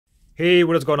Hey,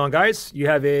 what is going on, guys? You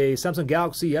have a Samsung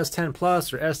Galaxy S10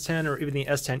 Plus or S10 or even the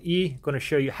S10E. I'm going to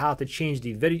show you how to change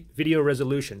the video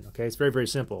resolution. Okay, it's very, very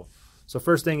simple. So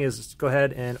first thing is go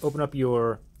ahead and open up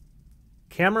your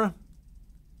camera.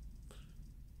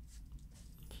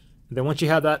 And then once you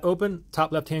have that open,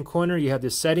 top left-hand corner, you have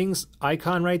this settings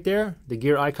icon right there, the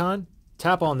gear icon.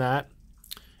 Tap on that.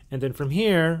 And then from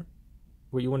here,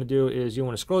 what you want to do is you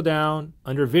want to scroll down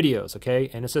under videos, okay?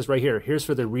 And it says right here, here's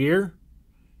for the rear.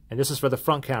 And this is for the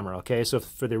front camera, okay? So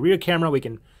for the rear camera, we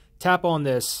can tap on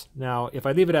this. Now, if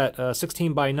I leave it at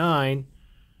 16:9,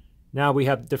 now we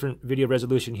have different video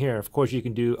resolution here. Of course, you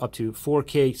can do up to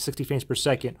 4K 60 frames per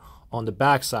second on the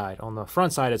back side. On the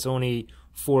front side, it's only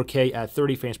 4K at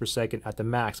 30 frames per second at the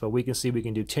max. But we can see we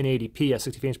can do 1080p at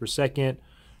 60 frames per second,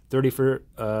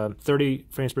 30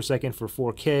 frames per second for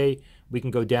 4K. We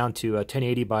can go down to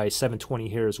 1080 by 720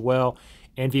 here as well.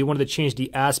 And if you wanted to change the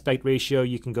aspect ratio,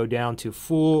 you can go down to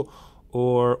full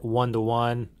or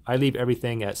 1:1. I leave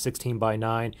everything at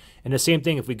 16:9. And the same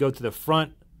thing if we go to the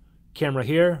front camera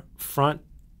here, front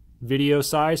video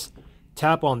size,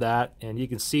 tap on that and you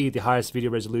can see the highest video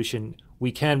resolution.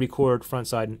 We can record front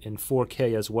side in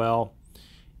 4K as well.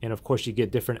 And of course you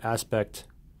get different aspect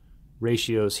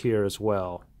ratios here as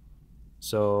well.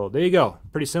 So there you go.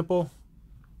 Pretty simple.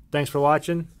 Thanks for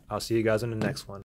watching. I'll see you guys in the next one.